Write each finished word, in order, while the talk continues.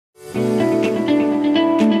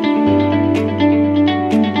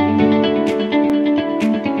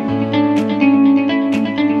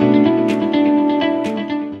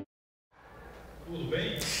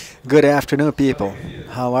Good afternoon, people.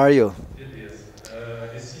 How are you?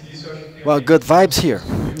 Well, good vibes here.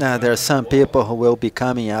 There are some people who will be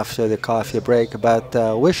coming after the coffee break, but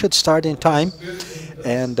we should start in time.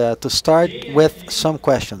 And to start with some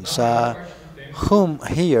questions. Whom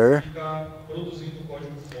here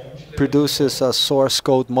produces a source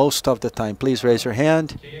code most of the time? Please raise your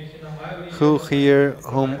hand. Who here,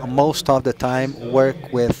 whom most of the time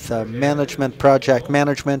work with management, project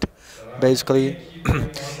management, basically?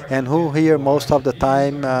 And who here most of the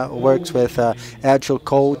time works with Agile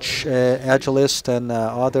coach, Agilist, and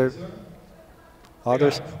others?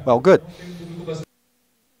 Well, good.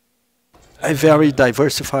 A very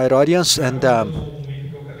diversified audience, and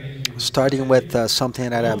starting with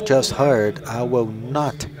something that I've just heard, I will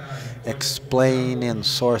not explain in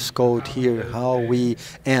source code here how we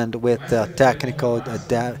end with technical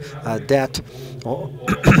debt.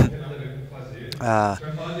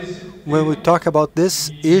 When we talk about this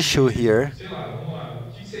issue here,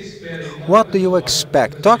 what do you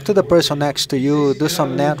expect? Talk to the person next to you, do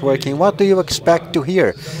some networking. What do you expect to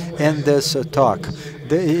hear in this talk?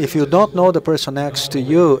 If you don't know the person next to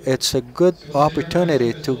you, it's a good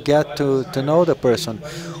opportunity to get to know the person.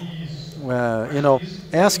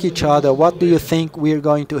 Ask each other, what do you think we're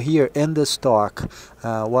going to hear in this talk?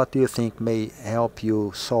 What do you think may help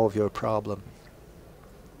you solve your problem?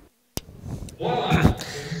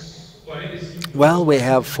 Well, we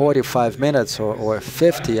have 45 minutes or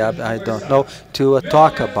 50, I don't know, to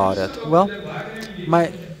talk about it. Well,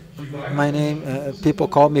 my name, people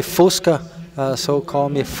call me Fusca. So call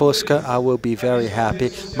me Fusca. I will be very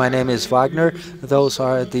happy. My name is Wagner. Those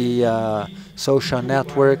are the social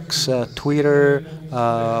networks, Twitter,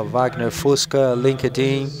 Wagner Fusca,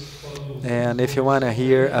 LinkedIn. And if you want to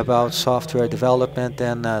hear about software development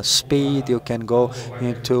and speed, you can go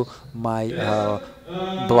into my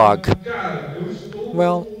blog.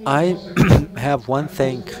 Well, I have one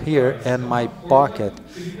thing here in my pocket.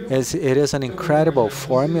 It is an incredible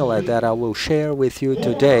formula that I will share with you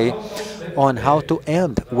today on how to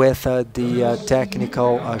end with the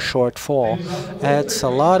technical shortfall.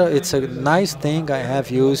 It's a nice thing I have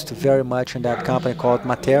used very much in that company called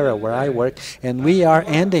Matera, where I work, and we are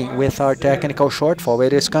ending with our technical shortfall.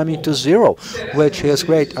 It is coming to 0, which is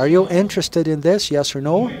great. Are you interested in this? Yes or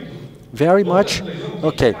no? Very much?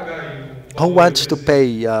 Okay. Who wants to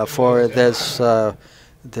pay for this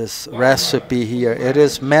this recipe here? It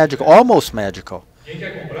is magical, almost magical.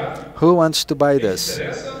 Who wants to buy this?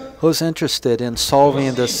 Who's interested in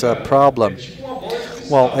solving this problem?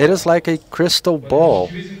 Well, it is like a crystal ball.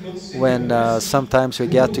 When sometimes we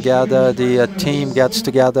get together, the team gets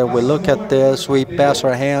together, we look at this, we pass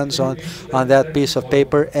our hands on that piece of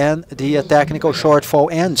paper, and the technical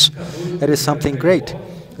shortfall ends. It is something great.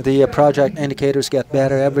 The project indicators get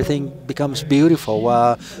better, everything becomes beautiful,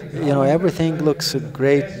 everything looks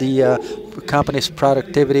great, the company's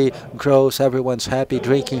productivity grows, everyone's happy,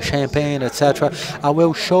 drinking champagne, etc. I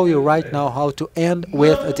will show you right now how to end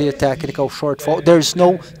with the technical shortfall. There's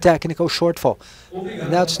no technical shortfall.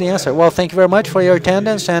 And that's the answer. Well, thank you very much for your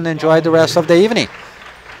attendance and enjoy the rest of the evening.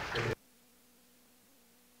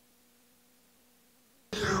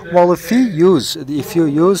 Well, if you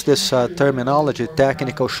use this terminology,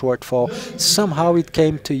 technical shortfall, somehow it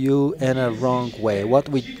came to you in a wrong way.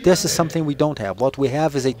 This is something we don't have. What we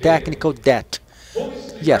have is a technical debt.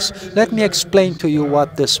 Yes, let me explain to you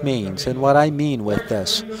what this means and what I mean with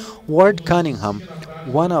this. Ward Cunningham,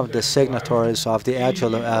 one of the signatories of the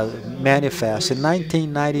Agile Manifest, in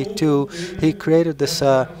 1992, he created this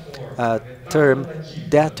term,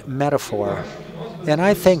 debt metaphor. And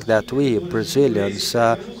I think that we Brazilians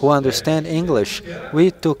who understand English,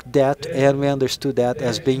 we took debt and we understood that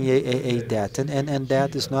as being a debt. And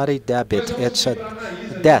that is not a debit, it's a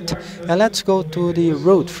debt. And let's go to the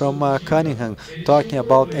root from Cunningham, talking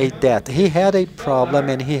about a debt. He had a problem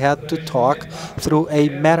and he had to talk through a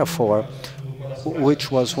metaphor,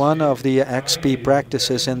 which was one of the XP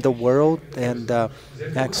practices in the world, and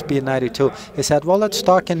XP 92. He said, well, let's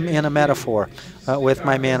talk in a metaphor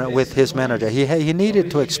with his manager. He needed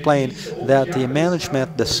to explain that the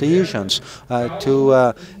management decisions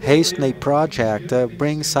to hasten a project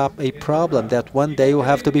brings up a problem that one day will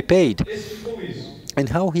have to be paid. And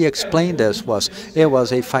how he explained this was, it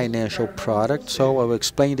was a financial product, so I will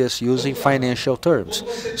explain this using financial terms.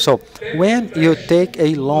 So, when you take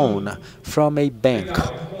a loan from a bank,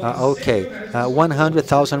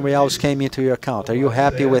 100,000 reals came into your account. Are you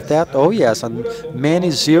happy with that? Oh yes, and many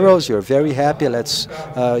zeros, you're very happy. Let's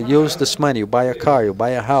use this money. You buy a car, you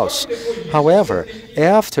buy a house. However,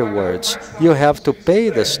 afterwards, you have to pay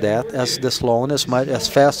this debt, this loan, as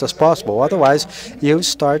fast as possible. Otherwise, you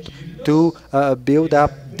start to build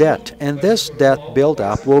up debt, and this debt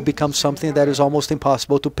buildup will become something that is almost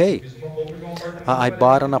impossible to pay. I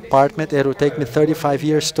bought an apartment, it will take me 35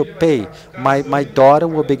 years to pay. My daughter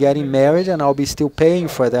will be getting married and I'll be still paying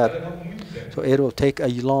for that. So it will take a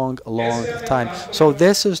long, long time. So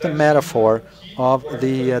this is the metaphor of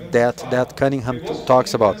the debt that Cunningham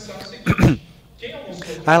talks about.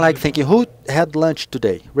 I like thinking, who had lunch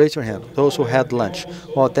today? Raise your hand. Those who had lunch.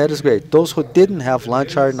 Well, that is great. Those who didn't have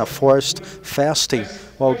lunch are in a forced fasting.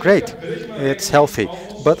 Well, great. It's healthy.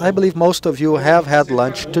 But I believe most of you have had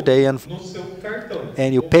lunch today and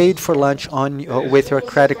you paid for lunch with your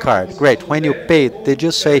credit card. Great. When you paid, did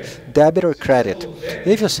you say debit or credit?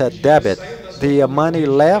 If you said debit, the money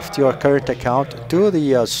left your current account to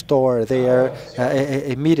the store there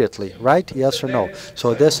immediately, right? Yes or no?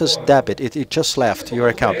 So this is debit. It just left your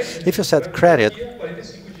account. If you said credit,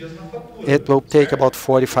 it will take about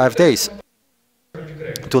 45 days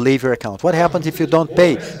to leave your account. What happens if you don't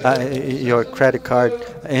pay your credit card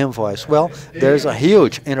invoice? Well, there's a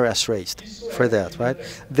huge interest rate for that, right?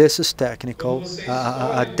 This is technical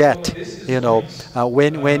debt. You know,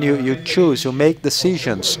 when you choose, you make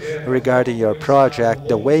decisions regarding your project,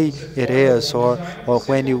 the way it is, or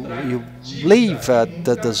when you leave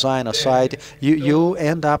the design aside, you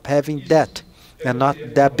end up having debt and not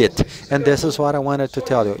debit. And this is what I wanted to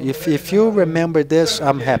tell you. If you remember this,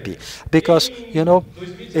 I'm happy. Because, you know,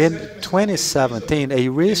 in 2017, a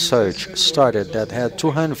research started that had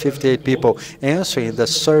 258 people answering the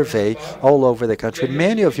survey all over the country.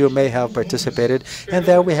 Many of you may have participated, and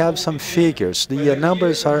there we have some figures. The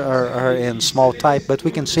numbers are in small type, but we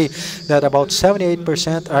can see that about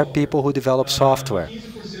 78% are people who develop software.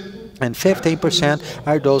 And 15%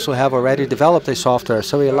 are those who have already developed a software,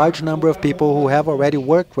 so a large number of people who have already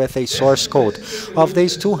worked with a source code. Of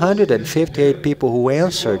these 258 people who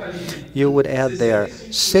answered, you would add there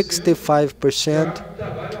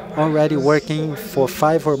 65% already working for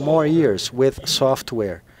 5 or more years with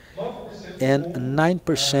software, and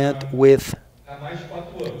 9% with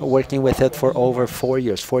working with it for over 4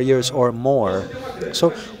 years or more.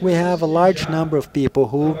 So we have a large number of people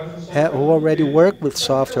who already work with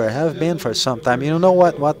software, have been for some time. You know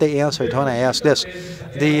what they answered when I asked this?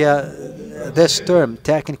 This term,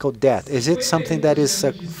 technical debt, is it something that is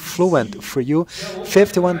fluent for you?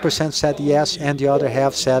 51% said yes, and the other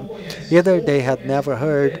half said either they had never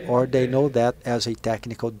heard or they know that as a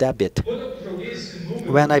technical debit.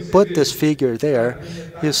 When I put this figure there,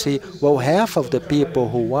 you see, well, half of the people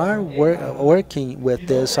who are working with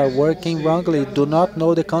this are working wrongly, do not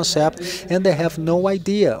know the concept, and they have no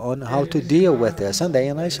idea on how to deal with this. And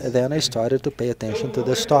then I started to pay attention to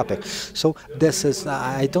this topic. So this is,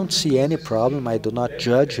 I don't see any problem. I do not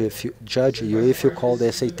judge you if you call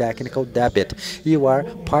this a technical debit. You are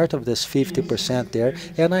part of this 50% there,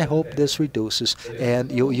 and I hope this reduces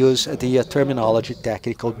and you use the terminology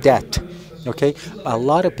technical debt. Okay, a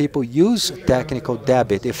lot of people use technical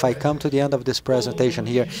debit. If I come to the end of this presentation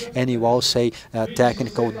here and you all say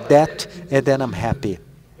technical debt, and then I'm happy.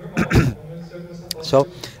 So,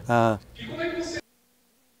 and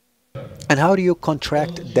how do you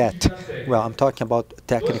contract debt? Well, I'm talking about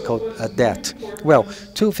technical debt. Well,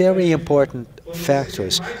 two very important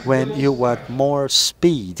factors when you want more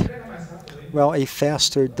speed. Well, a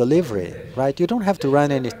faster delivery, right? You don't have to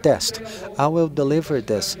run any test. I will deliver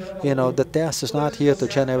this. You know, the test is not here to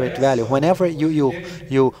generate value. Whenever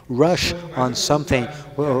you rush on something,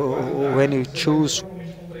 when you choose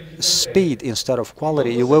speed instead of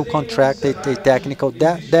quality, you will contract a technical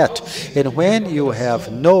debt. And when you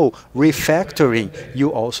have no refactoring,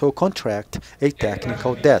 you also contract a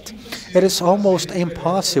technical debt. It is almost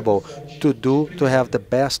impossible to have the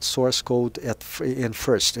best source code at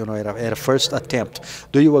a first attempt.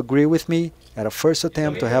 Do you agree with me? At a first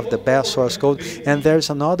attempt to have the best source code. And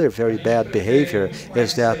there's another very bad behavior,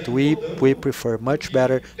 is that we prefer much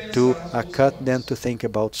better to cut than to think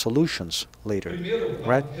about solutions later,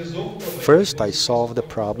 right? First I solve the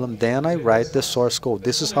problem, then I write the source code.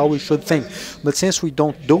 This is how we should think. But since we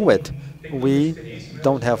don't do it, we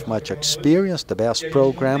don't have much experience, the best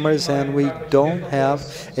programmers, and we don't have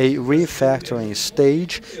a refactoring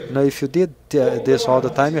stage. You know, if you did this all the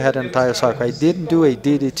time, you had an entire cycle. I didn't do a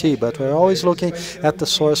DDT, but we're always looking at the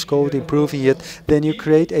source code, improving it. Then you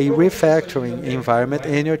create a refactoring environment,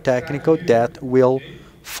 and your technical debt will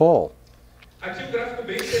fall.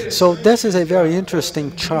 So this is a very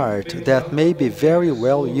interesting chart that may be very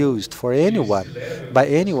well used for anyone, by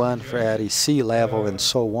anyone at a C level and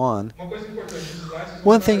so on.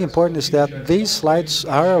 One thing important is that these slides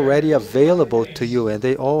are already available to you, and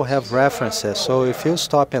they all have references. So if you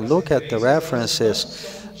stop and look at the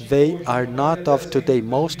references, they are not of today.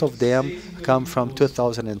 Most of them come from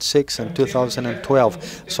 2006 and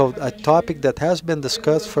 2012. So a topic that has been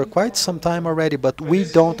discussed for quite some time already, but we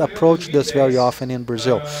don't approach this very often in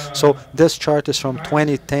Brazil. So this chart is from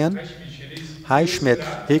 2010. Schmidt,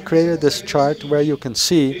 he created this chart where you can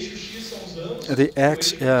see the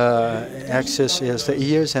axis is the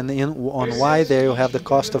years, and on Y there you have the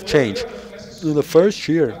cost of change. In the first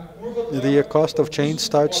year, the cost of change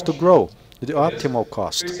starts to grow, the optimal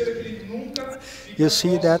cost. You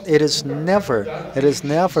see that it is never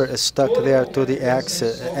stuck there to the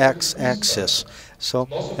x-axis. So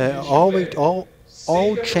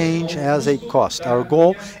all change has a cost. Our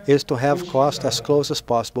goal is to have cost as close as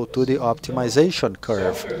possible to the optimization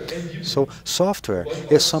curve. So software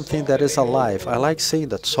is something that is alive. I like saying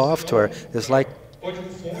that software is like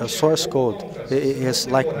source code is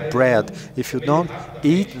like bread. If you don't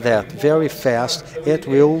eat that very fast, it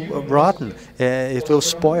will rotten, it will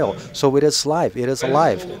spoil. So it is live, it is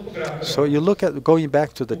alive. So you look at, going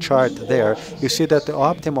back to the chart there, you see that the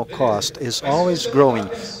optimal cost is always growing.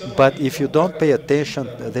 But if you don't pay attention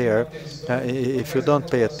there, if you don't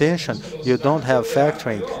pay attention, you don't have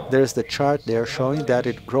factoring. There's the chart there showing that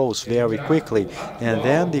it grows very quickly. And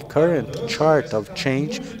then the current chart of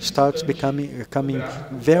change starts coming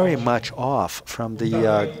very much off from the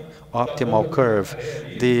optimal curve.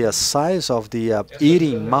 The size of the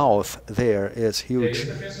eating mouth there is huge.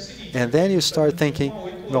 And then you start thinking,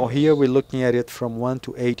 well, here we're looking at it from 1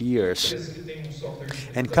 to 8 years.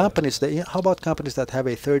 And companies, how about companies that have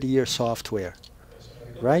a 30-year software?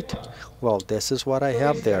 Right? Well, this is what I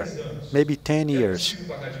have there. Maybe 10 years.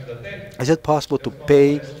 Is it possible to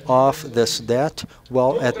pay off this debt?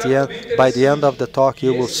 Well, at the end, by the end of the talk,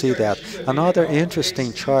 you will see that. Another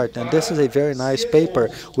interesting chart, and this is a very nice paper,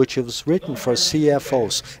 which was written for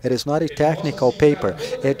CFOs. It is not a technical paper.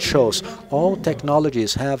 It shows all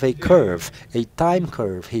technologies have a curve, a time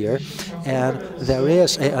curve here, and there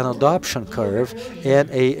is an adoption curve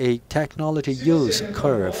and a technology use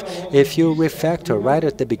curve. If you refactor right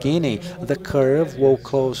at the beginning, the curve will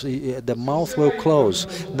close, the mouth will close.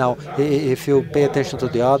 Now, if you pay attention to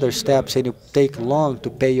the other steps and you take long to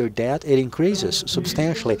pay your debt, it increases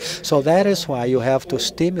substantially. So that is why you have to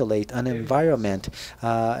stimulate an environment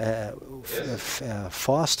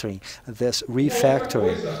fostering this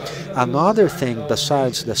refactoring. Another thing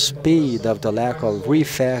besides the speed of the lack of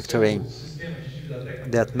refactoring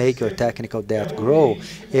that make your technical debt grow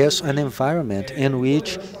is an environment in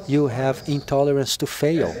which you have intolerance to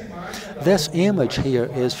fail. This image here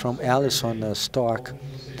is from Allison's talk,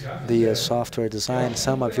 the software design.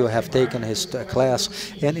 Some of you have taken his class,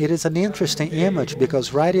 and it is an interesting image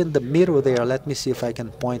because right in the middle there, let me see if I can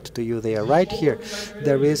point to you there, right here,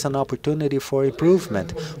 there is an opportunity for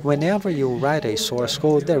improvement. Whenever you write a source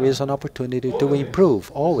code, there is an opportunity to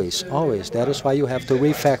improve, always, always. That is why you have to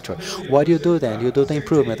refactor. What do you do then? You do the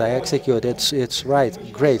improvement. I execute, it's right,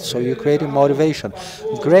 great. So you create a motivation.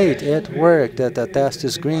 Great, it worked, that the test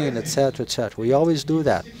is green, etc., etc. We always do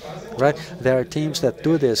that. Right? There are teams that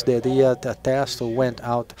do this. The test went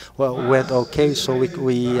okay, so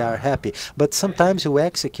we are happy. But sometimes you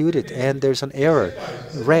execute it and there's an error,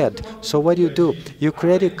 red. So what do? You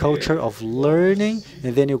create a culture of learning,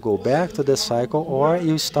 and then you go back to the cycle, or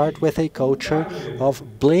you start with a culture of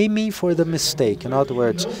blaming for the mistake. In other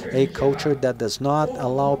words, a culture that does not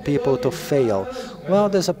allow people to fail. Well,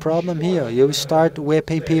 there's a problem here. You start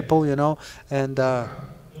whipping people, you know, and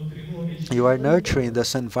you are nurturing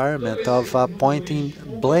this environment of pointing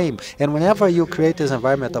blame. And whenever you create this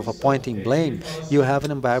environment of pointing blame, you have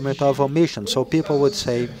an environment of omission. So people would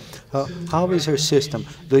say, how is your system?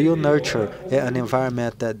 Do you nurture an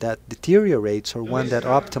environment that deteriorates or one that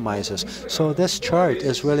optimizes? So this chart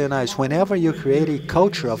is really nice. Whenever you create a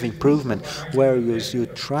culture of improvement where you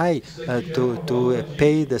try to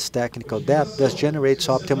pay this technical debt, this generates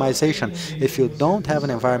optimization. If you don't have an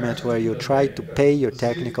environment where you try to pay your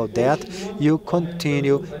technical debt, you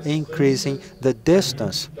continue increasing the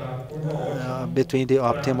distance between the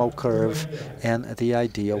optimal curve and the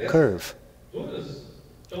ideal curve.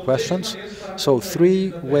 Questions? So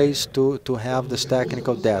 3 ways to have this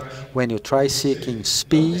technical debt. When you try seeking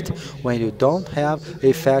speed, when you don't have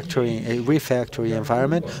a refactory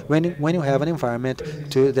environment, when you have an environment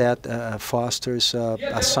that fosters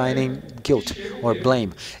assigning guilt or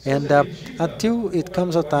blame. And until it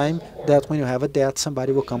comes a time that when you have a debt,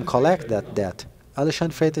 somebody will come collect that debt.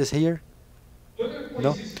 Alexandre Freitas is here?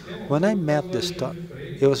 No? When I met this talk,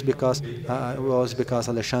 it was because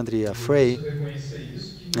Alexandre Frei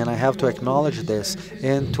And I have to acknowledge this.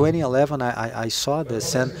 In 2011, I saw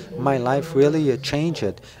this, and my life really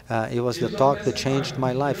changed. It was the talk that changed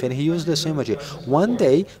my life. And he used this imagery. One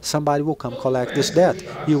day, somebody will come collect this debt.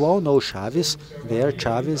 You all know Chaves. There,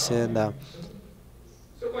 Chaves, and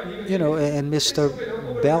you know, and Mr.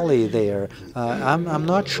 Belly there. I'm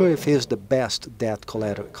not sure if he's the best debt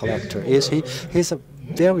collector. Is he? He's a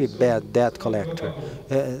very bad debt collector.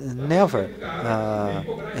 Never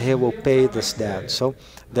he will pay this debt. So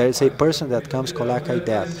there is a person that comes collect a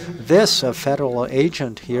debt. This federal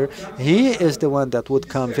agent here, he is the one that would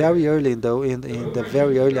come very early in the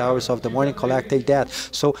very early hours of the morning collect a debt.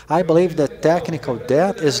 So I believe that technical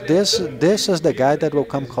debt is this. This is the guy that will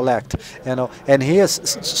come collect. You know, and he is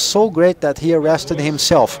so great that he arrested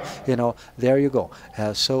himself. You know, there you go.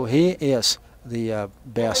 So he is the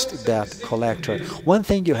best debt collector. One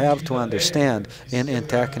thing you have to understand in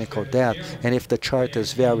technical debt, and if the chart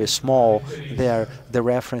is very small, there the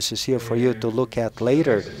reference is here for you to look at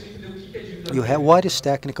later. You have what is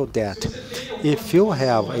technical debt. If you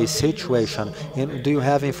have a situation, do you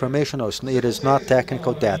have information? No, it is not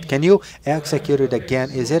technical debt. Can you execute it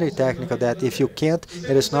again? Is it a technical debt? If you can't,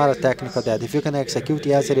 it is not a technical debt. If you can execute,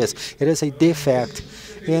 yes, it is. It is a defect.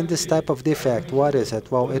 And this type of defect, what is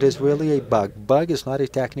it? Well, it is really a bug. Bug is not a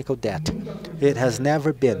technical debt. It has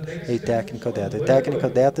never been a technical debt. A technical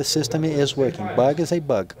debt, the system is working. Bug is a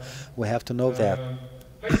bug. We have to know that.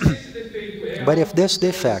 But if this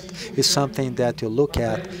defect is something that you look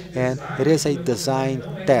at and it is a design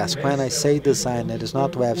task, when I say design, it is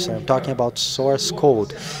not website, I'm talking about source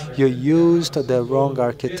code. You used the wrong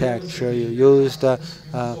architecture, you used,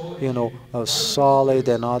 you know, solid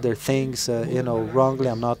and other things, you know, wrongly.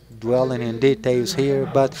 I'm not dwelling in details here,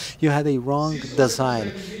 but you had a wrong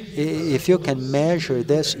design. If you can measure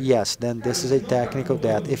this, yes, then this is a technical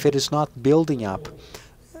debt. If it is not building up,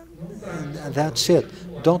 that's it.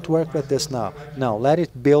 Don't work with this now. No, let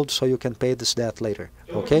it build so you can pay this debt later.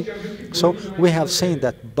 Okay? So we have seen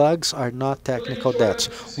that bugs are not technical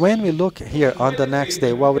debts. When we look here on the next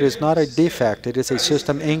day, well, it is not a defect, it is a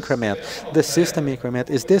system increment. The system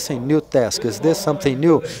increment, is this a new task? Is this something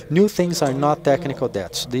new? New things are not technical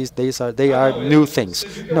debts. They are new things.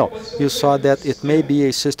 No, you saw that it may be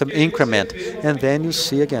a system increment. And then you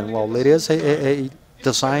see again, well, it is a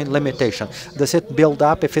design limitation. Does it build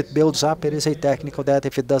up? If it builds up, it is a technical debt.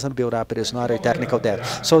 If it doesn't build up, it is not a technical debt.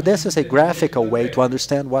 So this is a graphical way to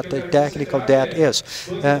understand what a technical debt is.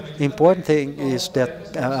 Important thing is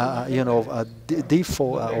that you know,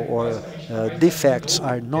 default or defects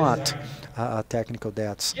are not technical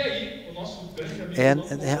debts. And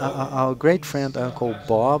our great friend Uncle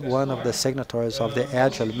Bob, one of the signatories of the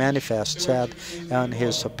Agile Manifest, said on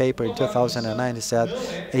his paper in 2009, he said,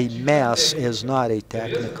 a mess is not a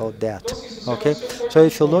technical debt. Okay, so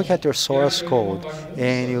if you look at your source code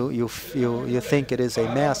and you think it is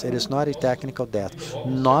a mess, it is not a technical debt,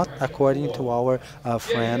 not according to our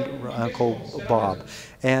friend Uncle Bob.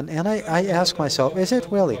 And I ask myself, is it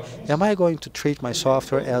really? Am I going to treat my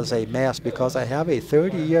software as a mess because I have a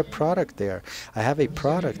 30-year product there? I have a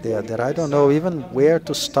product there that I don't know even where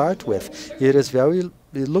to start with.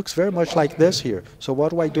 It looks very much like this here. So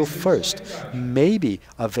what do I do first? Maybe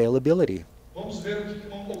availability.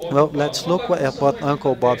 Well, let's look at what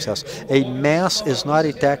Uncle Bob says. A mess is not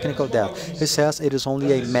a technical debt. He says it is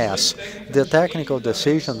only a mess. The technical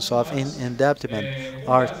decisions of indebtedness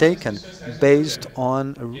are taken based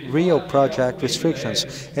on real project restrictions.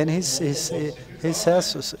 And he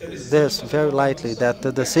says this very lightly, that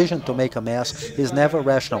the decision to make a mess is never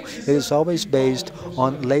rational. It is always based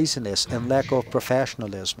on laziness and lack of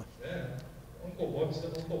professionalism.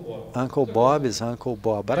 Uncle Bob is Uncle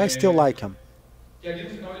Bob, but I still like him.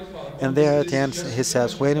 And there at the end he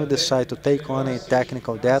says, when you decide to take on a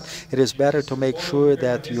technical debt, it is better to make sure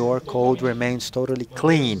that your code remains totally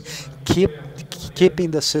clean.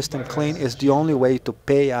 Keeping the system clean is the only way to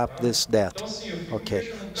pay up this debt.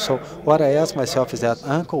 Okay, so what I ask myself is that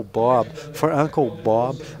for Uncle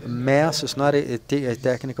Bob, mess is not a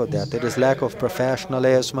technical debt. It is lack of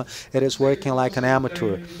professionalism. It is working like an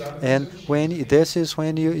amateur. And this is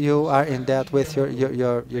when you are in debt with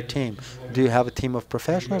your team. Do you have a team of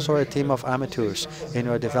professionals or a team of amateurs in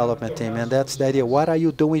your development team? And that's the idea. What are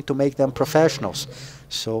you doing to make them professionals?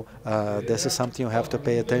 So this is something you have to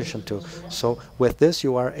pay attention to. So with this,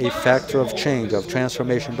 you are a factor of change, of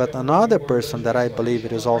transformation. But another person that I believe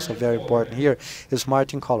it is also very important here is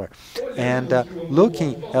Martin Koller. And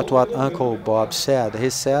looking at what Uncle Bob said, he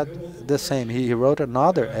said the same. He wrote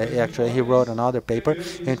another, actually he wrote another paper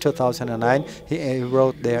in 2009. He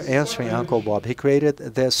wrote there answering Uncle Bob. He created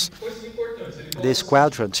this these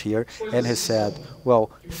quadrants here, and he said,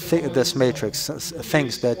 well, this matrix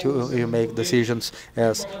thinks that you make decisions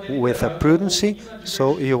as with a prudency,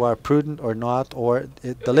 so you are prudent or not, or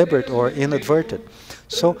deliberate or inadvertent.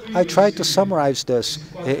 So I try to summarize this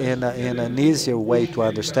in an easier way to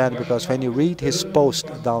understand, because when you read his post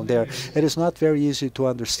down there, it is not very easy to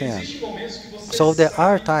understand. So there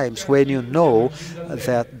are times when you know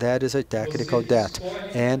that that is a technical debt,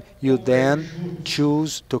 and you then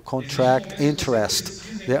choose to contract interest.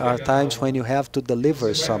 There are times when you have to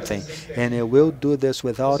deliver something, and you will do this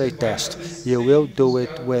without a test. You will do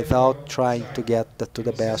it without trying to get to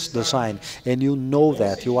the best design, and you know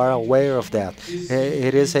that. You are aware of that.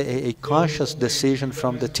 It is a conscious decision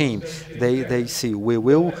from the team. They see, we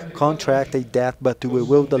will contract a debt, but we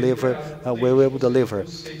will deliver. We will deliver.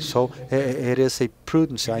 So it is a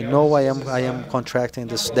prudence. I know I am contracting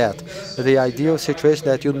this debt. The ideal situation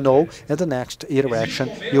that you know in the next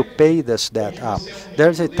iteration you pay this debt up.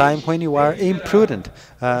 There's a time when you are imprudent,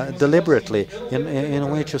 deliberately,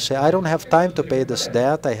 in which you say, I don't have time to pay this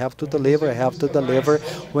debt, I have to deliver,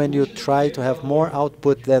 when you try to have more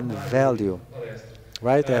output than value.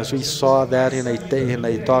 Right, as we saw that in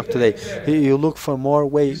a talk today, you look for more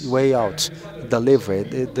way outs. Deliver.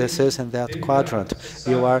 This is in that quadrant.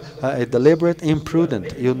 You are a deliberate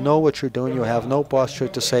imprudent. You know what you're doing. You have no posture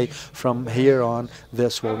to say, from here on,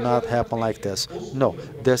 this will not happen like this. No,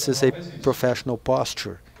 this is a professional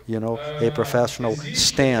posture. You know, a professional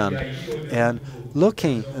stand. And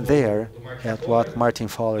looking there at what Martin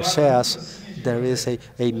Fowler says, there is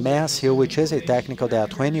a mass here, which is a technical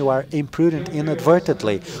debt. When you are imprudent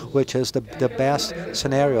inadvertently, which is the best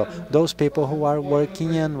scenario, those people who are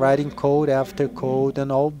working and writing code after code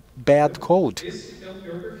and all bad code.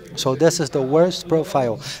 So this is the worst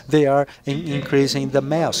profile. They are increasing the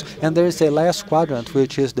mass. And there is a last quadrant,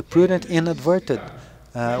 which is the prudent inadvertent,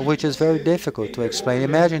 which is very difficult to explain.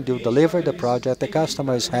 Imagine you deliver the project, the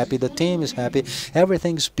customer is happy, the team is happy,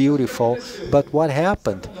 everything's beautiful, but what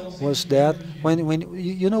happened was that when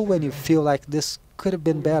when you feel like this could have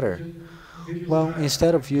been better, well,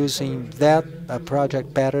 instead of using that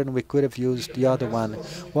project pattern, we could have used the other one.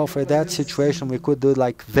 Well, for that situation, we could do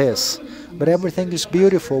like this. But everything is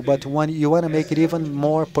beautiful, but you want to make it even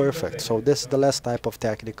more perfect. So this is the last type of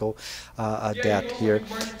technical debt here.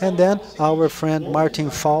 And then our friend Martin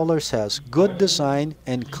Fowler says, good design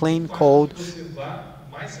and clean code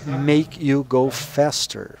make you go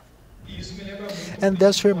faster. And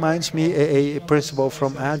this reminds me a principle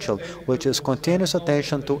from Agile, which is continuous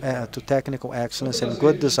attention to technical excellence, and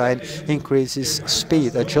good design increases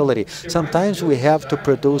speed, agility. Sometimes we have to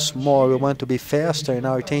produce more. We want to be faster in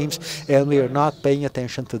our teams, and we are not paying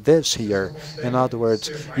attention to this here. In other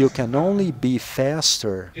words, you can only be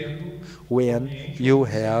faster when you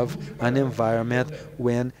have an environment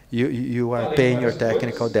when you are paying your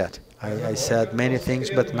technical debt. I said many things,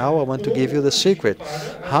 but now I want to give you the secret.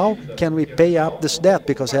 How can we pay up this debt?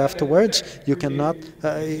 Because afterwards you cannot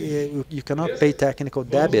pay technical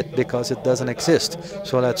debit because it doesn't exist.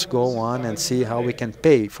 So let's go on and see how we can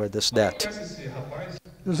pay for this debt.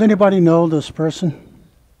 Does anybody know this person?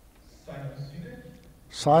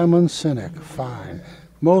 Simon Sinek. Fine.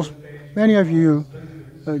 Many of you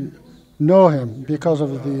know him because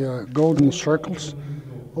of the Golden Circles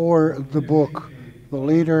or the book, The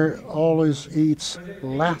Leader Always Eats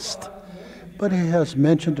Last. But he has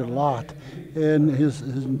mentioned a lot, and his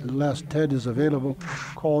last TED is available,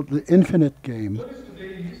 called The Infinite Game.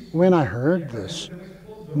 When I heard this,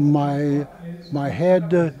 my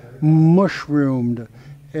head mushroomed,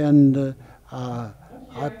 and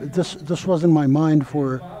this was in my mind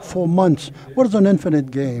for 4 months. What is an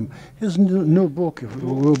infinite game? His new book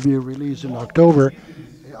will be released in October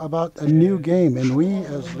about a new game, and we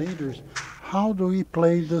as leaders, how do we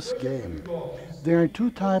play this game? There are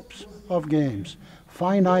two types of games,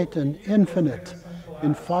 finite and infinite.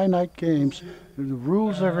 In finite games, the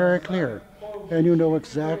rules are very clear, and you know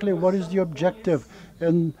exactly what is the objective,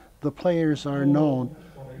 and the players are known,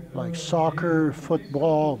 like soccer,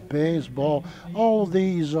 football, baseball. All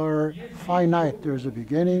these are finite. There's a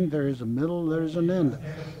beginning, there is a middle, there is an end.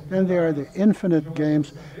 And there are the infinite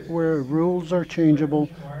games where rules are changeable,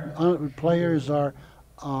 players are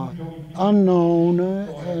unknown,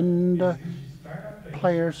 and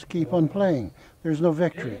players keep on playing. There's no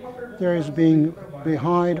victory. There is being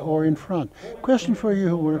behind or in front. Question for you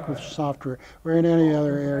who work with software or in any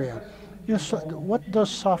other area. What does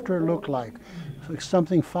software look like?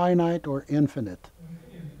 Something finite or infinite?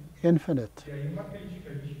 Infinite.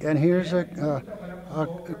 And here's a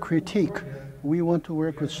critique. We want to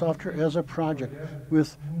work with software as a project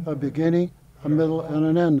with a beginning, a middle, and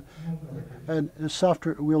an end. and the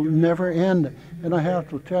software will never end. And I have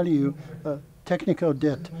to tell you, technical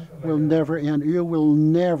debt will never end. You will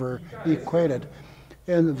never equate it.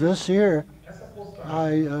 And this year,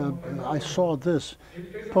 I saw this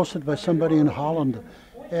posted by somebody in Holland,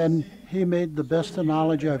 and he made the best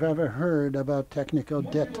analogy I've ever heard about technical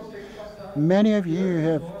debt. Many of you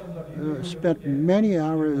have spent many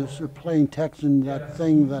hours playing text in that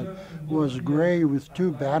thing that was gray with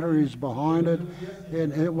 2 batteries behind it,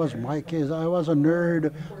 and it was my case. I was a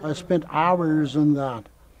nerd. I spent hours in that.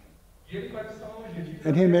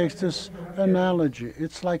 And he makes this analogy.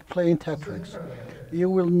 It's like playing Tetris. You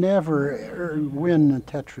will never win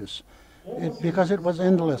Tetris because it was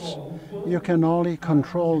endless. You can only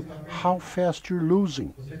control how fast you're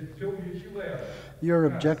losing. Your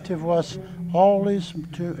objective was always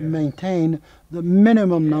to maintain the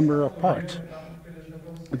minimum number of parts.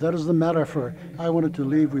 That is the metaphor I wanted to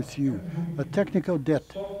leave with you. A technical debt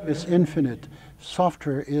is infinite.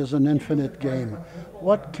 Software is an infinite game.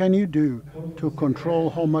 What can you do to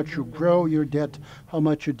control how much you grow your debt, how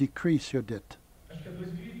much you decrease your debt?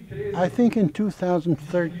 I think in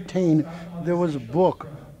 2013 there was a book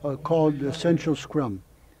called Essential Scrum.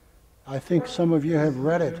 I think some of you have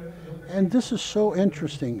read it. And this is so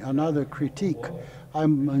interesting, another critique.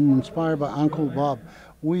 I'm inspired by Uncle Bob.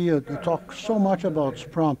 We talk so much about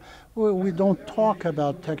Scrum. We don't talk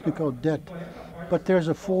about technical debt, but there's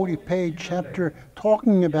a 40-page chapter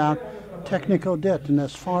talking about technical debt. And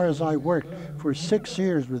as far as I worked for 6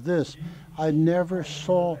 years with this, I never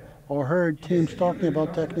saw or heard teams talking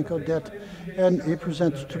about technical debt. And it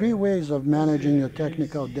presents 3 ways of managing a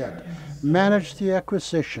technical debt. Manage the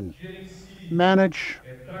acquisition. Manage,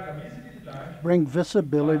 bring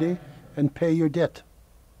visibility, and pay your debt.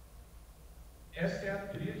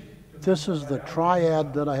 This is the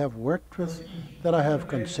triad that I have worked with, that I have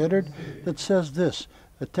considered, that says this: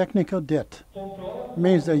 a technical debt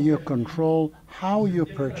means that you control how you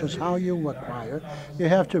purchase, how you acquire. You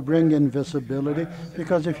have to bring in visibility,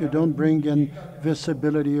 because if you don't bring in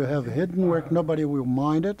visibility, you have hidden work, nobody will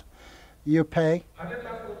mind it. You pay.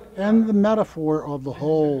 And the metaphor of the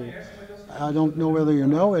hole, I don't know whether you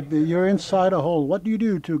know it, but you're inside a hole. What do you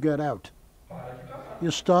do to get out?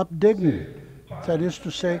 You stop digging. That is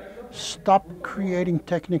to say, stop creating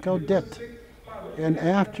technical debt. And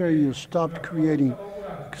after you stop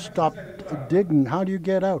digging, how do you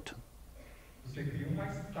get out?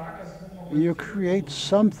 You create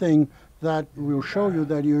something that will show you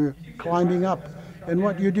that you're climbing up. And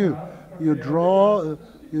what you do? You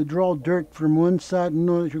draw dirt from one side,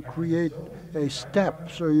 and you create a step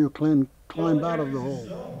so you can climb out of the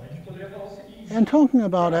hole. And talking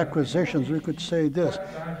about acquisitions, we could say this: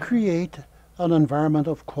 create an environment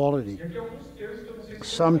of quality.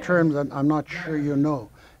 Some terms that I'm not sure you know.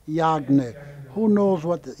 Yagne. Who knows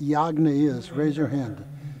what the Yagne is? Raise your hand.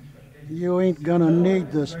 You ain't gonna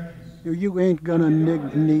need this. You ain't gonna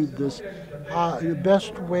need this. The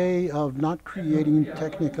best way of not creating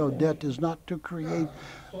technical debt is not to create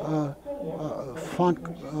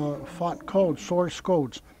font codes, source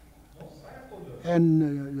codes.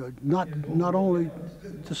 And not only,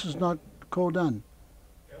 this is not Codan.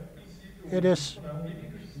 This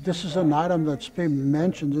is an item that's been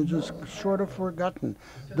mentioned, it's just sort of forgotten.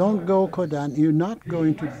 Don't go Codan, you're not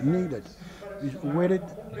going to need it. You waited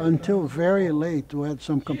until very late to add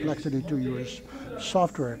some complexity to your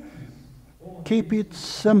software. Keep it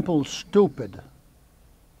simple, stupid.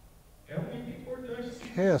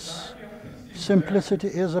 Yes, simplicity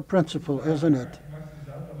is a principle, isn't it?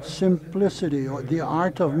 Simplicity, or the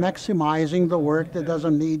art of maximizing the work that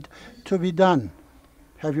doesn't need to be done.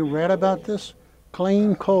 Have you read about this?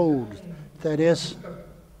 Clean code, that is,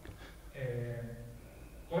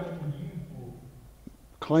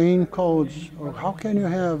 clean codes. Or how can you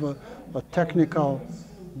have a technical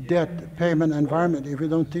debt payment environment if you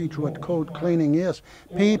don't teach what code cleaning is?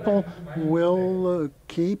 People will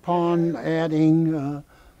keep on adding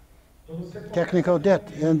technical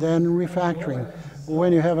debt and then refactoring.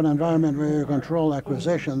 When you have an environment where you control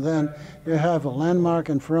acquisition, then you have a landmark,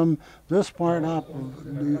 and from this part up,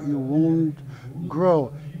 you won't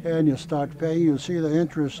grow, and you start paying. You see the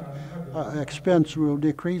interest expense will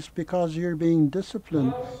decrease because you're being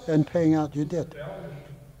disciplined and paying out your debt.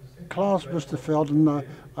 Klaus Busterfelden,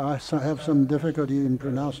 I have some difficulty in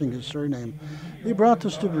pronouncing his surname. He brought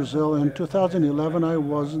this to Brazil in 2011. I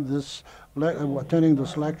was attending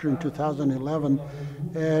this lecture in 2011,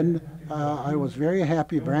 and I was very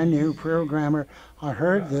happy, brand new programmer. I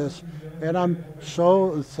heard this, and I'm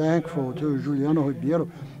so thankful to Juliano Ribeiro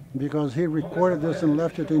because he recorded this and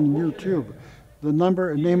left it in YouTube. The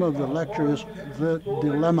name of the lecture is The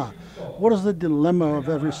Dilemma. What is the dilemma of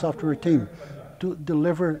every software team? To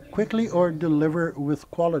deliver quickly or deliver with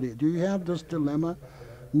quality? Do you have this dilemma?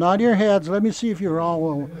 Nod your heads. Let me see if you're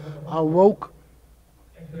all awoke.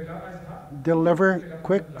 Deliver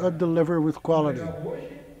quick or deliver with quality?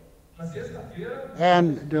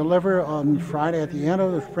 And deliver on Friday at the end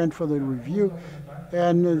of the sprint for the review.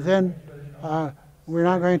 And then we're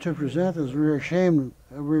not going to present this. We're ashamed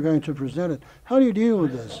we're going to present it. How do you deal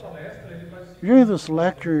with this? During this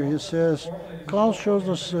lecture, he says, Klaus shows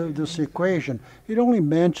us this equation. It only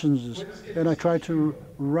mentions this, and I try to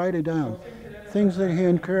write it down. Things that he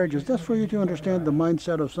encourages. That's for you to understand the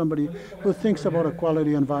mindset of somebody who thinks about a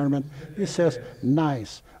quality environment. He says,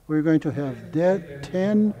 nice. We're going to have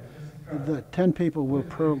 10 people will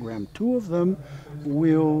program. 2 of them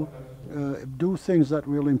will do things that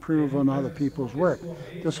will improve on other people's work.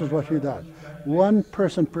 This is what he does. 1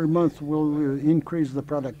 person per month will increase the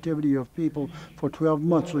productivity of people for 12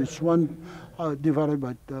 months. So it's 1 divided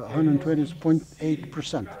by 120 is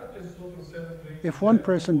 0.8%. If 1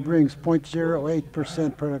 person brings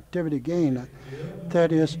 0.08% productivity gain,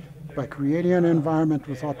 that is by creating an environment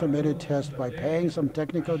with automated tests, by paying some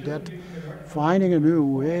technical debt, finding a new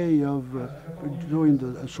way of doing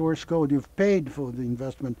the source code, you've paid for the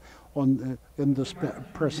investment in this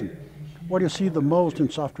person. What you see the most in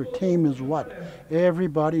software team is what?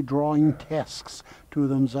 Everybody drawing tasks to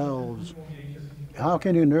themselves. How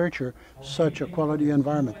can you nurture such a quality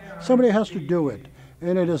environment? Somebody has to do it,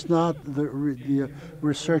 and it is not the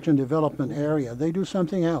research and development area. They do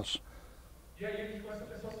something else.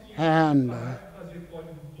 And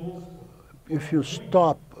if you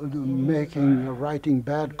stop writing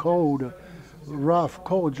bad code, rough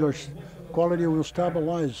code, your quality will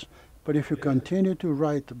stabilize. But if you continue to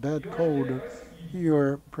write bad code,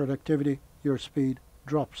 your productivity, your speed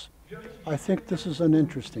drops. I think this is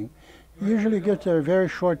uninteresting. Usually gets a very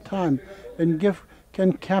short time and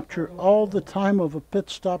can capture all the time of a pit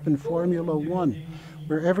stop in Formula 1,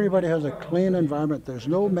 where everybody has a clean environment. There's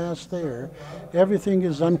no mess there. Everything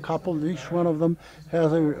is uncoupled. Each one of them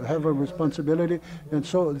have a responsibility, and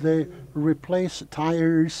so they replace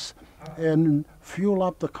tires and fuel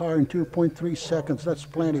up the car in 2.3 seconds. That's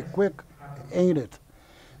plenty quick, ain't it?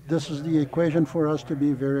 This is the equation for us to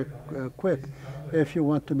be very quick. If you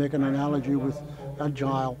want to make an analogy with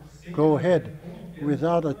Agile, go ahead.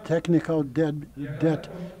 Without a technical debt,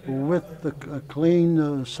 with the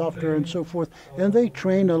clean software and so forth. And they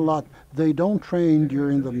train a lot. They don't train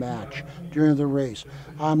during the match, during the race.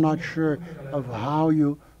 I'm not sure of how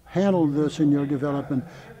you handle this in your development.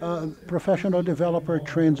 Professional developer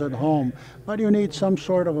trains at home, but you need some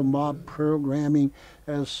sort of a mob programming,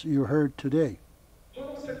 as you heard today.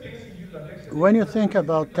 When you think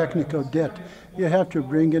about technical debt, you have to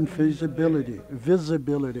bring in visibility,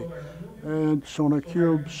 and Sonar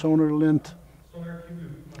Cube, Sonar Lint.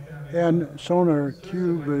 And Sonar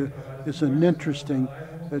Cube is an interesting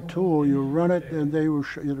tool. You run it, and it will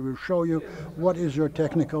show you what is your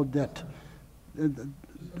technical debt.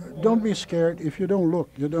 Don't be scared. If you don't look,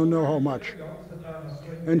 you don't know how much.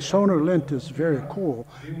 And Sonar Lint is very cool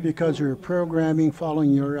because you're programming,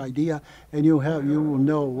 following your idea, and you will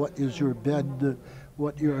know what is your bed,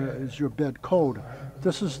 is your bed code.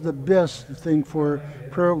 This is the best thing for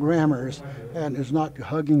programmers, and is not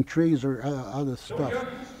hugging trees or other stuff.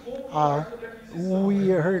 We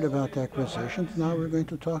heard about acquisitions. Now we're going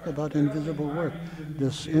to talk about invisible work.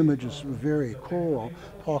 This image is very cool,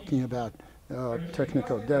 talking about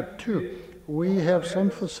technical debt too. We have some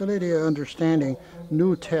facility understanding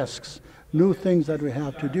new tasks, new things that we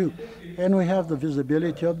have to do, and we have the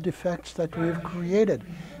visibility of defects that we've created.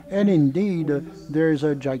 And indeed, there is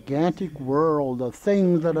a gigantic world of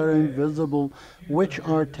things that are invisible, which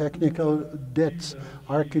are technical debts,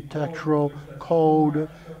 architectural code,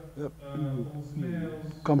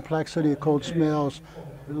 complexity, code smells,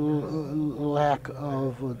 lack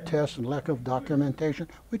of tests and lack of documentation,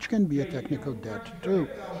 which can be a technical debt too.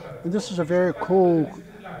 And this is a very cool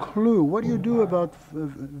clue. What do you do about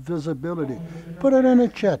visibility? Put it in a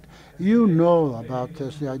chat. You know about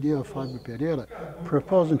this, the idea of Fábio Pereira,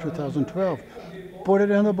 proposed in 2012. Put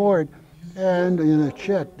it on the board and in a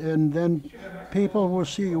chat, and then people will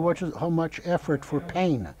see how much effort for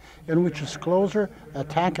pain, and which is closer,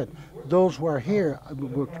 attack it. Those who are here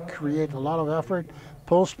will create a lot of effort,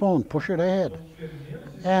 postpone, push it ahead.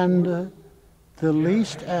 And the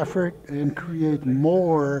least effort and create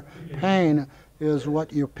more pain is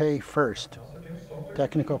what you pay first.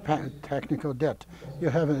 Technical debt. You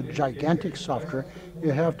have a gigantic software.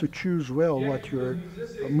 You have to choose well what your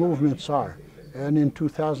movements are. And in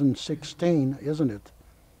 2016, isn't it?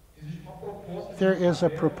 There is a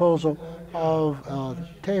proposal of a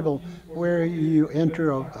table where you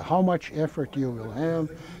enter how much effort you will have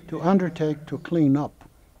to undertake to clean up.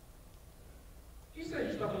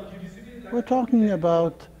 We're talking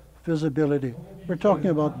about visibility. We're talking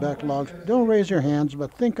about backlogs. Don't raise your hands,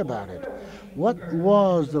 but think about it. What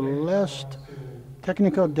was the last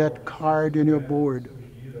technical debt card in your board,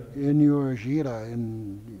 in your Gira,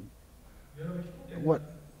 in what?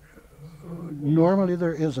 Normally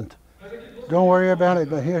there isn't. Don't worry about it,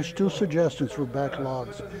 but here's 2 suggestions for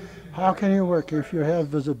backlogs. How can you work? If you have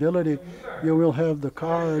visibility, you will have the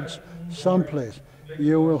cards someplace.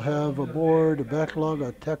 You will have a board, a backlog,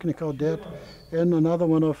 a technical debt, and another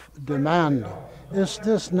one of demand. Is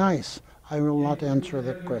this nice? I will not answer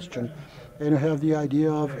that question. And you have the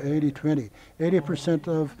idea of 80-20. 80%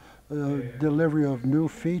 of delivery of new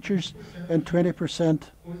features and 20%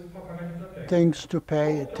 things to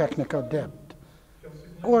pay technical debt.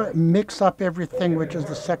 Or mix up everything, which is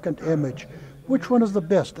the second image. Which one is the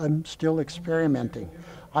best? I'm still experimenting.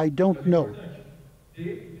 I don't know.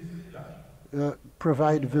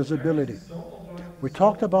 Provide visibility. We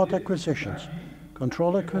talked about acquisitions,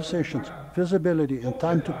 control acquisitions, visibility, and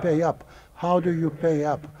time to pay up. How do you pay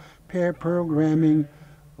up? Pair programming,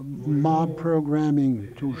 mob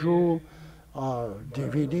programming, toujours,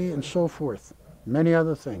 DVD, and so forth. Many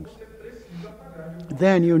other things.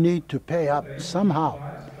 Then you need to pay up somehow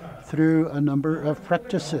through a number of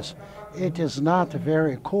practices. It is not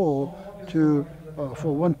very cool to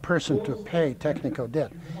for one person to pay technical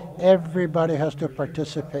debt. Everybody has to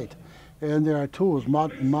participate, and there are tools.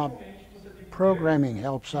 Mob programming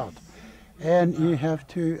helps out, and you have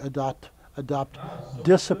to adopt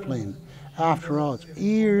discipline. After all, it's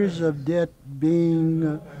years of debt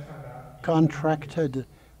being contracted,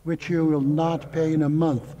 which you will not pay in a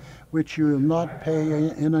month, which you will not pay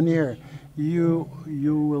in a year. You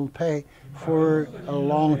will pay for a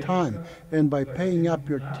long time. And by paying up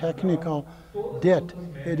your technical debt,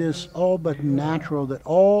 it is all but natural that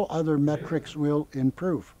all other metrics will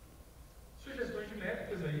improve.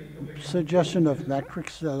 Suggestion of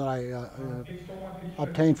metrics that I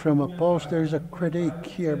obtained from a post. There's a critique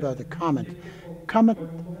here about the comment.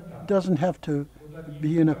 Comment doesn't have to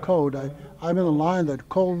be in a code. I'm in a line that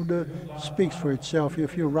code speaks for itself.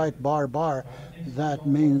 If you write bar, that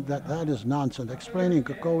means that is nonsense. Explaining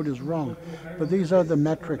a code is wrong. But these are the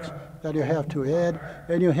metrics that you have to add,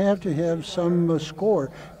 and you have to have some score.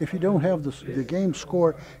 If you don't have the game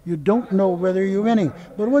score, you don't know whether you're winning.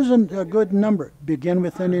 But what is a good number? Begin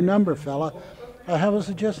with any number, fella. I have a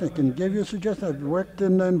suggestion. I can give you a suggestion. I've worked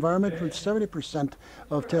in an environment with 70%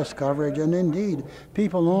 of test coverage, and indeed,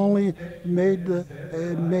 people only made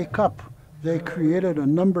make up. They created a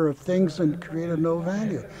number of things and created no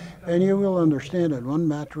value. And you will understand that one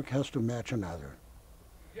metric has to match another.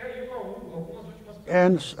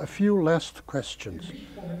 And a few last questions.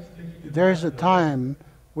 There's a time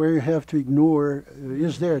where you have to ignore,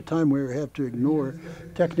 is there a time where you have to ignore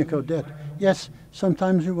technical debt? Yes,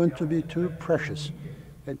 sometimes you want to be too precious.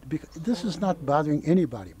 This is not bothering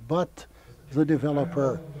anybody but the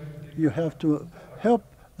developer. You have to help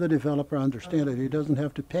the developer understand that he doesn't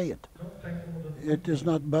have to pay it. It is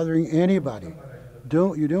not bothering anybody.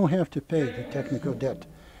 You don't have to pay the technical debt.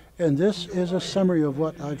 And this is a summary of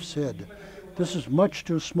what I've said. This is much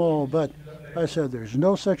too small, but I said there's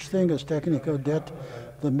no such thing as technical debt.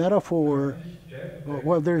 The metaphor,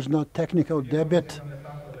 well, there's no technical debit.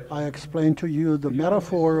 I explained to you the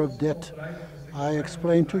metaphor of debt. I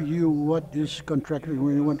explained to you what is contracted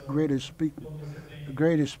when you want greater speed,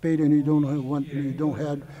 and you don't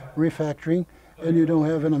have refactoring, and you don't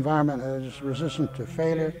have an environment that is resistant to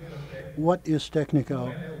failure. What is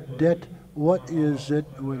technical debt? What is it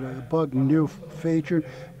with a bug new feature?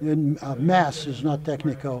 And mass is not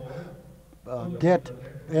technical debt.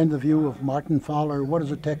 And the view of Martin Fowler, what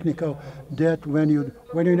is a technical debt? When you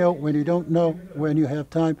know, when you don't know, when you have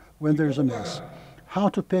time, when there's a mess. How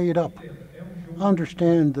to pay it up.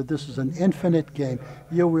 Understand that this is an infinite game.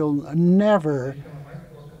 You will never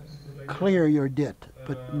clear your debt,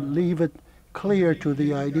 but leave it clear to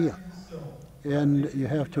the idea. And you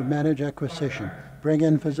have to manage acquisition, bring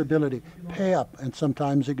in visibility, pay up, and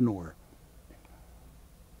sometimes ignore.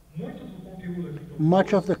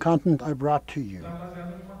 Much of the content I brought to you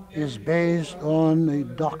is based on a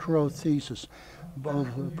doctoral thesis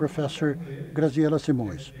of Professor Graziella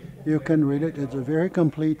Simões. You can read it. It's a very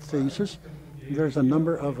complete thesis. There's a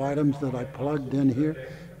number of items that I plugged in here,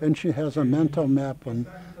 and she has a mental map on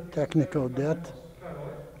technical debt.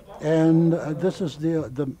 And this is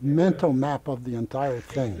the mental map of the entire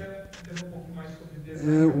thing.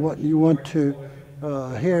 What you want to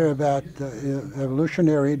hear about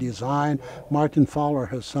evolutionary design. Martin Fowler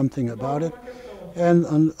has something about it. And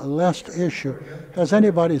on a last issue, has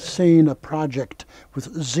anybody seen a project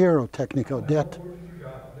with zero technical debt?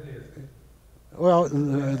 Well,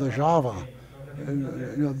 the Java,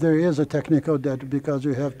 there is a technical debt because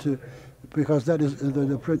you have to, because that is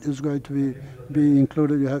the print is going to be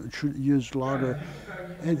included. You should use logger.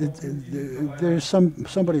 And there's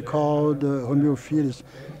somebody called Romeo Fides.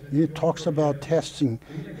 He talks about testing,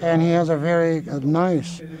 and he has a very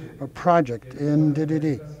nice project in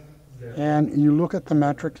DDD. And you look at the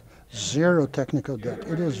metrics, zero technical debt.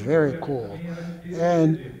 It is very cool.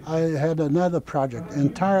 And I had another project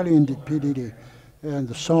entirely in the PDD, and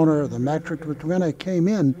the sonar, the metric. But when I came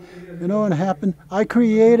in, you know what happened? I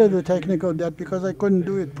created the technical debt because I couldn't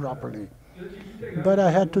do it properly. But I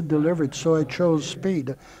had to deliver it, so I chose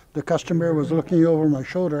speed. The customer was looking over my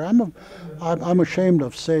shoulder. I'm ashamed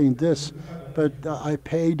of saying this, but I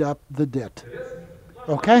paid up the debt.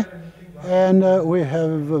 Okay? And we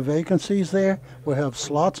have vacancies there. We have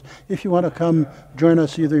slots. If you want to come join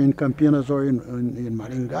us either in Campinas or in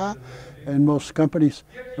Maringá, and most companies,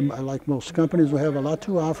 like most companies, we have a lot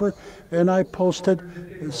to offer. And I posted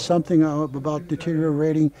something about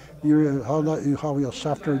deteriorating how your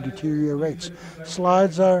software deteriorates.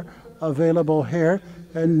 Slides are available here,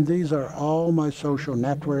 and these are all my social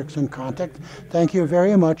networks and contacts. Thank you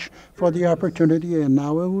very much for the opportunity, and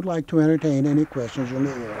now I would like to entertain any questions you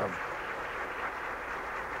may have.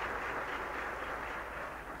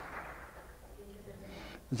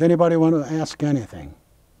 Does anybody want to ask anything?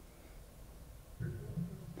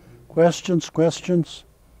 Questions?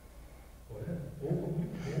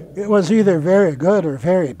 It was either very good or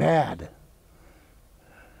very bad.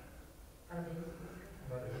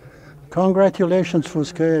 Congratulations,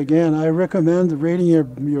 Fusca, again. I recommend reading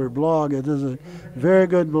your blog. It is a very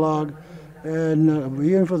good blog, and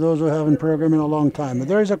even for those who haven't programmed in a long time. But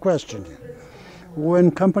there is a question.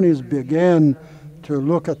 When companies begin to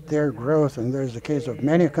look at their growth, and there's the case of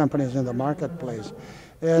many companies in the marketplace,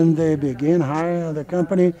 and they begin hiring, the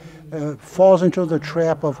company falls into the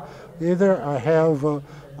trap of either I have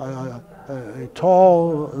a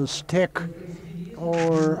tall stick,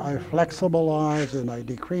 or I flexibilize and I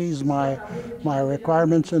decrease my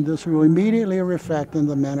requirements, and this will immediately reflect in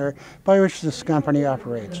the manner by which this company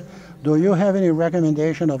operates. Do you have any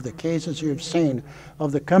recommendation of the cases you've seen,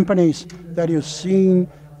 of the companies that you've seen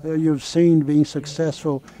being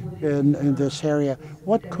successful in this area?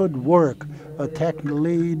 What could work? A tech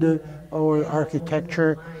lead or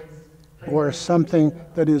architecture, or something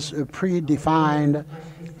that is predefined,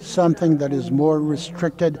 something that is more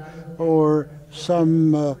restricted, or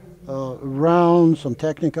some some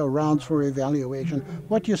technical rounds for evaluation?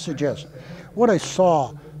 What do you suggest? What I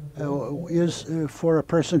saw is for a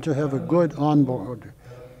person to have a good onboard.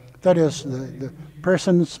 That is the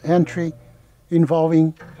person's entry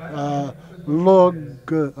involving a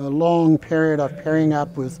long period of pairing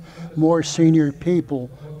up with more senior people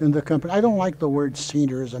in the company. I don't like the word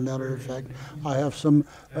senior, as a matter of fact. I have some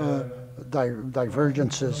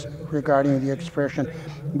divergences regarding the expression.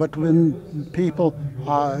 But when people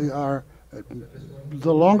are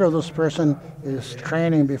the longer this person is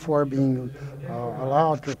training before being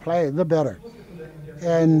allowed to play, the better.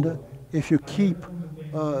 And if you keep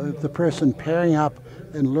the person pairing up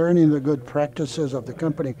and learning the good practices of the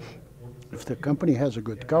company, if the company has a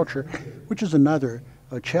good culture, which is another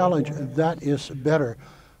challenge, that is better.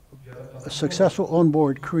 A successful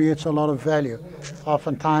onboard creates a lot of value.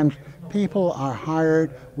 Oftentimes, people are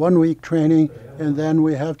hired, 1 week training, and then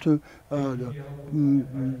we have to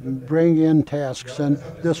bring in tasks, and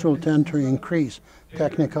this will tend to increase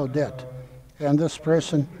technical debt. And this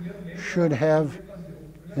person should have,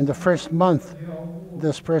 in the first month,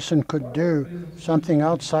 this person could do something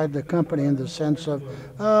outside the company, in the sense of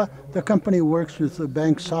the company works with the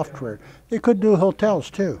bank software. They could do hotels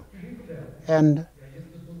too. And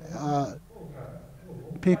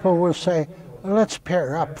people will say, let's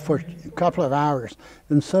pair up for a couple of hours,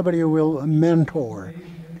 and somebody will mentor.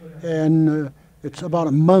 And it's about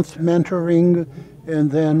a month mentoring,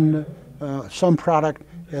 and then some product,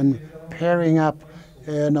 and pairing up,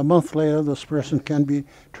 and a month later this person can be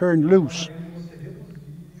turned loose.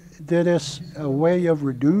 That is a way of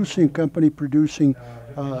reducing company producing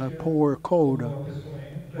poor code.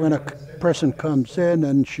 When a person comes in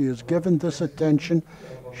and she is given this attention,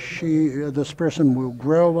 this person will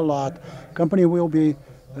grow a lot. Company will be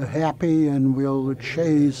happy and will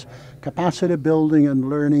chase capacity building and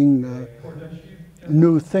learning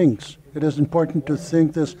new things. It is important to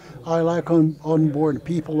think this. I like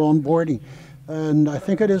people onboarding. And I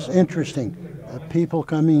think it is interesting. People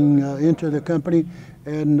coming into the company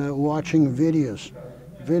and watching videos.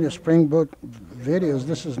 Spring Boot videos,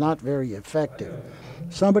 this is not very effective.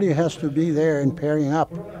 Somebody has to be there and pairing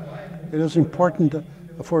up. It is important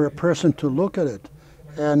for a person to look at it.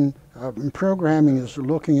 And programming is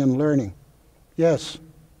looking and learning. Yes.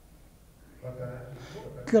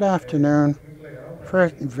 Good afternoon.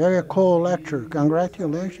 Very cool lecture.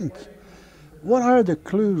 Congratulations. What are the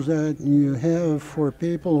clues that you have for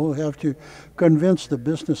people who have to convince the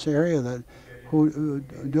business area who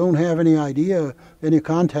don't have any idea, any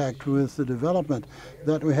contact with the development,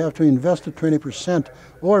 that we have to invest 20%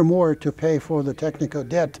 or more to pay for the technical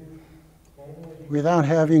debt without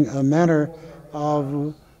having a manner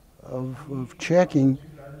of checking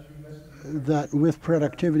that with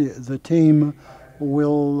productivity the team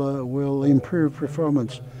will improve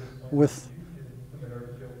performance with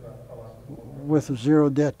zero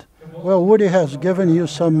debt? Well, Woody has given you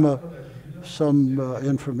some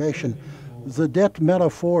information. The debt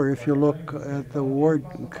metaphor, if you look at the Ward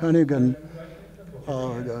Cunningham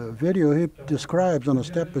video, he describes on a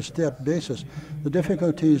step-by-step basis the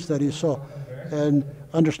difficulties that he saw and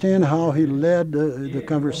understand how he led the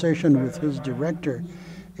conversation with his director.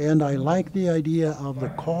 And I like the idea of the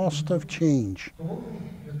cost of change.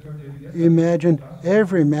 Imagine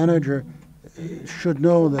every manager should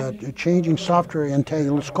know that changing software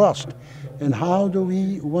entails cost. And how do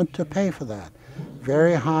we want to pay for that?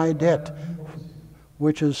 Very high debt,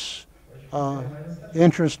 which is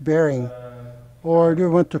interest-bearing, or do you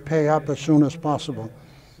want to pay up as soon as possible?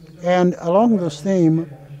 And along this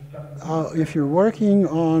theme, if you're working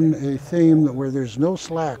on a theme where there's no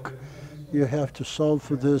slack, you have to solve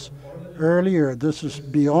for this earlier. This is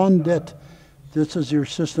beyond debt. This is your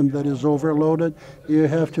system that is overloaded. You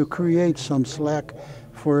have to create some slack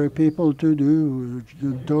for people to do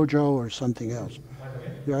Dojo or something else.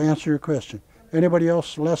 Did I answer your question? Anybody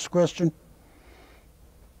else? Last question?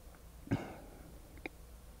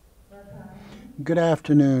 Good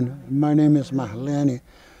afternoon. My name is Marlene.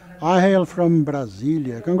 I hail from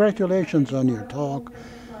Brasilia. Congratulations on your talk.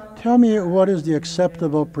 Tell me, what is the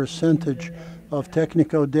acceptable percentage of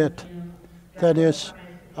technical debt? That is,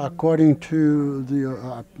 according to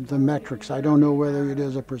the metrics. I don't know whether it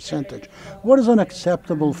is a percentage. What is an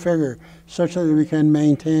acceptable figure such that we can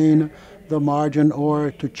maintain the margin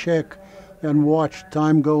or to check and watch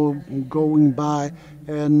time going by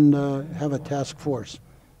and have a task force?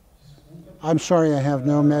 I'm sorry, I have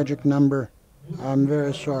no magic number. I'm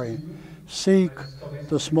very sorry. Seek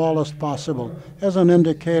the smallest possible. As an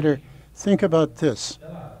indicator, think about this.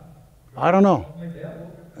 I don't know.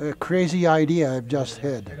 A crazy idea I've just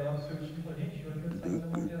had.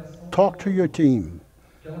 Talk to your team.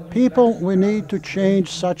 People, we need to change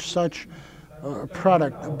such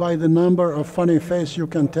product. By the number of funny face, you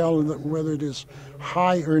can tell whether it is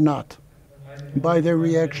high or not. By their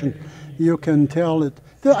reaction, you can tell it.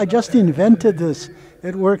 I just invented this.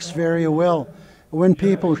 It works very well. When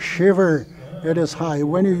people shiver, it is high.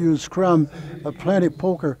 When you use Scrum, plenty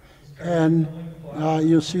poker, and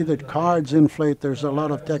you see that cards inflate, there's a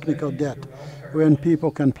lot of technical debt. When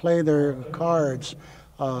people can play their cards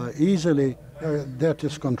easily, debt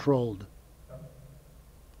is controlled.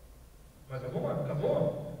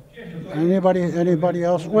 Anybody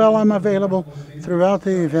else? Well, I'm available throughout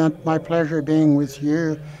the event. My pleasure being with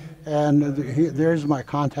you. And there's my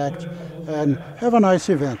contact. And have a nice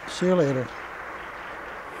event. See you later.